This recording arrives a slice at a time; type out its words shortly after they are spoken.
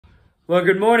Well,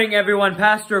 good morning, everyone.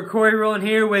 Pastor Corey Rowland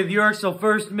here with Yorksville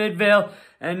First Midvale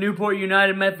and Newport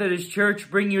United Methodist Church,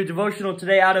 bringing you a devotional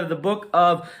today out of the book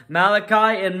of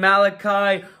Malachi. In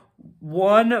Malachi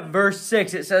 1, verse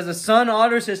 6, it says, "A son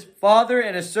honors his father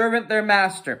and a servant their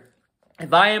master.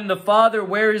 If I am the father,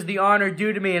 where is the honor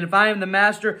due to me? And if I am the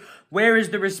master, where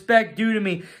is the respect due to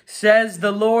me? Says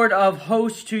the Lord of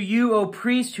hosts to you, O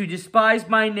priests who despise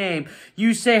my name.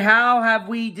 You say, how have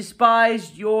we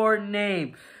despised your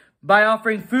name? By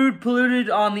offering food polluted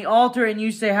on the altar, and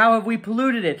you say, how have we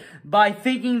polluted it? By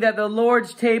thinking that the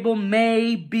Lord's table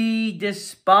may be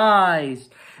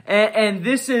despised." And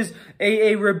this is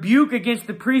a rebuke against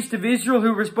the priests of Israel,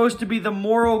 who were supposed to be the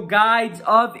moral guides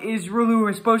of Israel, who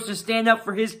were supposed to stand up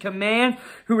for his command,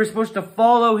 who were supposed to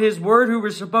follow his word, who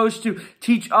were supposed to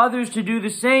teach others to do the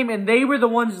same. And they were the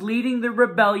ones leading the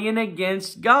rebellion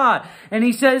against God. And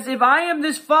he says, if I am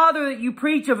this father that you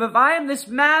preach of, if I am this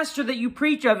master that you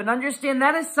preach of, and understand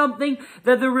that is something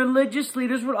that the religious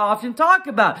leaders would often talk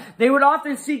about. They would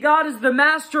often see God as the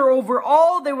master over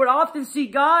all. They would often see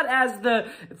God as the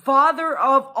father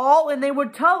of all, and they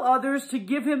would tell others to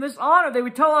give him this honor. They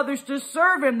would tell others to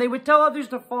serve him. They would tell others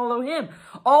to follow him.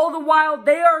 All the while,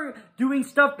 they are doing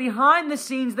stuff behind the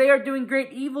scenes. They are doing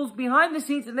great evils behind the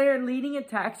scenes, and they are leading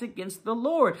attacks against the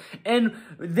Lord. And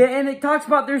it talks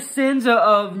about their sins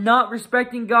of not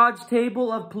respecting God's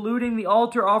table, of polluting the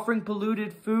altar, offering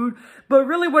polluted food. But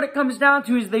really what it comes down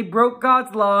to is they broke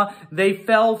God's law. They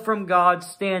fell from God's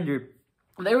standard.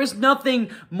 There is nothing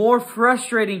more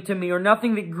frustrating to me, or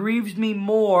nothing that grieves me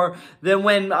more, than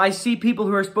when I see people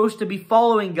who are supposed to be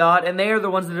following God, and they are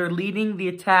the ones that are leading the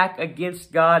attack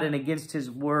against God and against his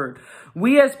word.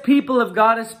 We as people of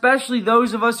God, especially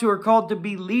those of us who are called to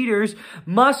be leaders,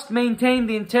 must maintain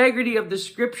the integrity of the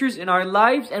scriptures in our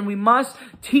lives, and we must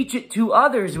teach it to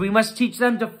others. We must teach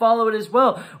them to follow it as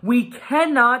well. We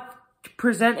cannot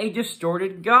present a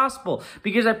distorted gospel,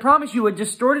 because I promise you, a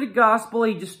distorted gospel,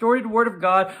 a distorted word of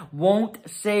God won't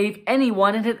save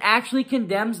anyone, and it actually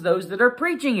condemns those that are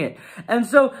preaching it. And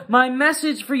so my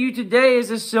message for you today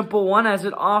is a simple one, as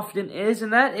it often is,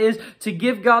 and that is to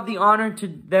give God the honor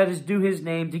that is due his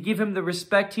name, to give him the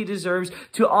respect he deserves,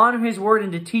 to honor his word,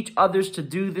 and to teach others to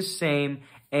do the same.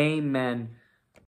 Amen.